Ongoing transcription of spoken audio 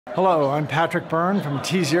Hello, I'm Patrick Byrne from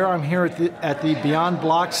tZERO. I'm here at the Beyond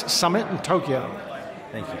Blocks Summit in Tokyo.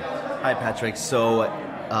 Thank you. Hi, Patrick. So,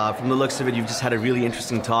 from the looks of it, you've just had a really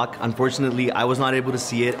interesting talk. Unfortunately, I was not able to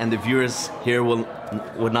see it, and the viewers here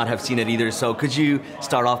would not have seen it either. So, could you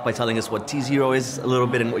start off by telling us what tZERO is a little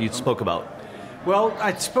bit and what you spoke about? Well,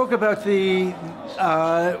 I spoke about we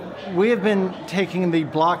have been taking the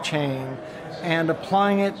blockchain and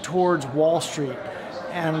applying it towards Wall Street.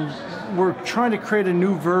 And we're trying to create a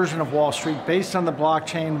new version of Wall Street based on the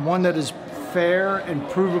blockchain, one that is fair and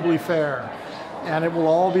provably fair. And it will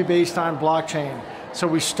all be based on blockchain. So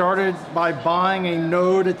we started by buying a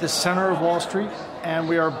node at the center of Wall Street, and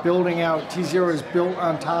we are building out. tZERO is built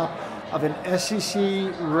on top of an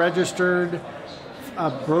SEC-registered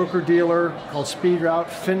broker-dealer called SpeedRoute,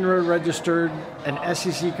 FINRA-registered, an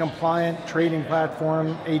SEC-compliant trading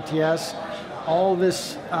platform, ATS. All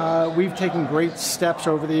this, we've taken great steps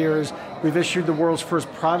over the years. We've issued the world's first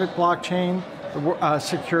private blockchain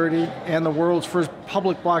security and the world's first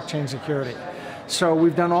public blockchain security. So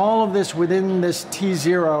we've done all of this within this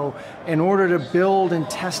tZERO in order to build and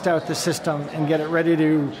test out the system and get it ready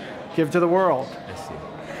to give to the world. I see.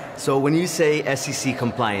 So when you say SEC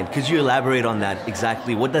compliant, could you elaborate on that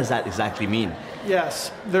exactly? What does that exactly mean?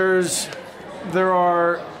 Yes, there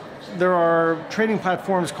are trading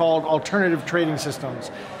platforms called alternative trading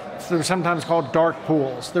systems. They're sometimes called dark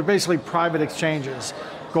pools. They're basically private exchanges.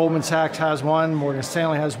 Goldman Sachs has one, Morgan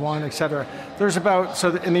Stanley has one, et cetera.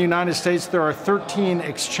 So in the United States, there are 13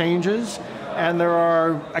 exchanges, and there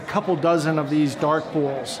are a couple dozen of these dark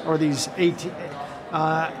pools, or these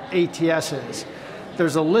ATSs.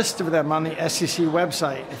 There's a list of them on the SEC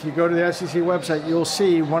website. If you go to the SEC website, you'll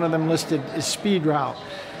see one of them listed is SpeedRoute.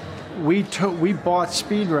 We bought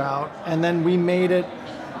SpeedRoute, and then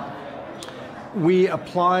we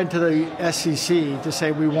applied to the SEC to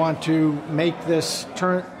say we want to make this,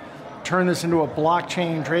 turn this into a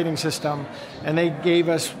blockchain trading system, and they gave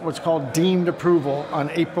us what's called deemed approval on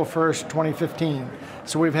April 1st, 2015.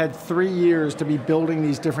 So we've had 3 years to be building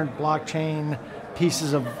these different blockchain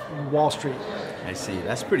pieces of Wall Street. I see.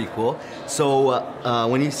 That's pretty cool. So,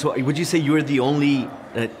 would you say you're the only?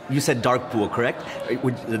 You said dark pool, correct?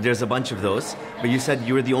 There's a bunch of those, but you said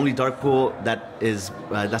you're the only dark pool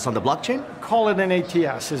that's on the blockchain? Call it an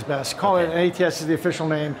ATS is best. Call it an ATS is the official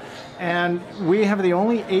name, and we have the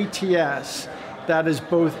only ATS that is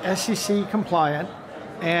both SEC compliant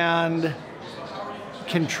and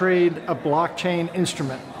can trade a blockchain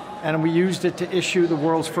instrument. And we used it to issue the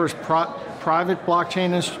world's first private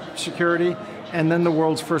blockchain security, and then the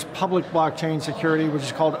world's first public blockchain security, which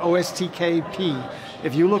is called OSTKP.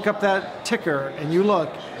 If you look up that ticker and you look,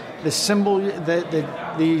 the symbol,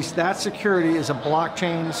 that security is a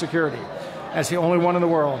blockchain security. That's the only one in the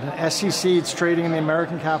world. And SEC, it's trading in the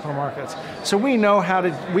American capital markets. So we know how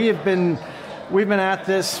to, we've been at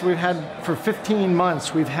this, for 15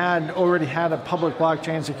 months, we've already had a public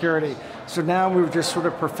blockchain security. So now we're just sort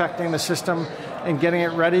of perfecting the system and getting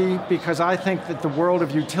it ready, because I think that the world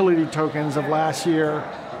of utility tokens of last year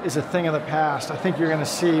is a thing of the past. I think you're going to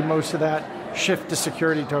see most of that shift to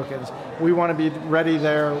security tokens. We want to be ready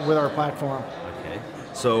there with our platform. Okay.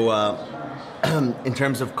 So in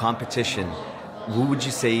terms of competition, who would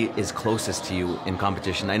you say is closest to you in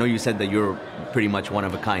competition? I know you said that you're pretty much one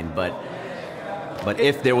of a kind, but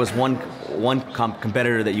if there was one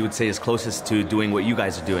competitor that you would say is closest to doing what you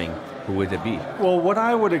guys are doing, who would it be? Well, what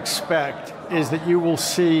I would expect is that you will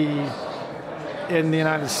see in the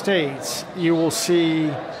United States, you will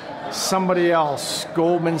see somebody else.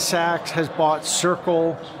 Goldman Sachs has bought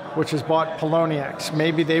Circle, which has bought Poloniex.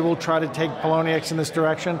 Maybe they will try to take Poloniex in this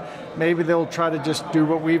direction. Maybe they'll try to just do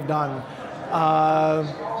what we've done.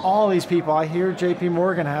 All these people, I hear JP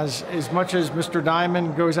Morgan has, as much as Mr.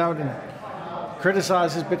 Diamond goes out and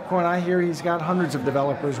criticizes Bitcoin, I hear he's got hundreds of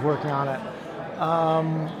developers working on it.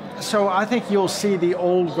 So I think you'll see the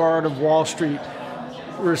old guard of Wall Street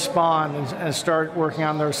respond and start working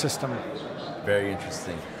on their system. Very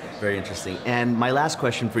interesting. Very interesting. And my last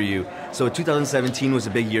question for you. So 2017 was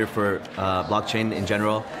a big year for blockchain in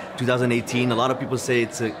general. 2018, a lot of people say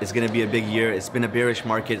it's going to be a big year. It's been a bearish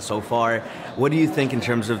market so far. What do you think in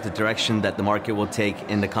terms of the direction that the market will take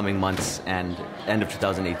in the coming months and end of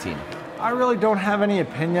 2018? I really don't have any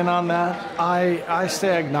opinion on that. I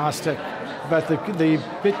stay agnostic. But the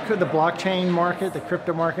blockchain market, the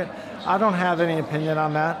crypto market, I don't have any opinion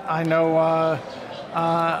on that. I know,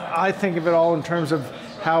 I think of it all in terms of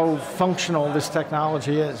how functional this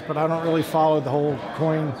technology is, but I don't really follow the whole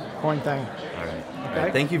coin thing. All right. Okay? All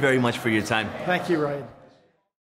right. Thank you very much for your time. Thank you, Ray.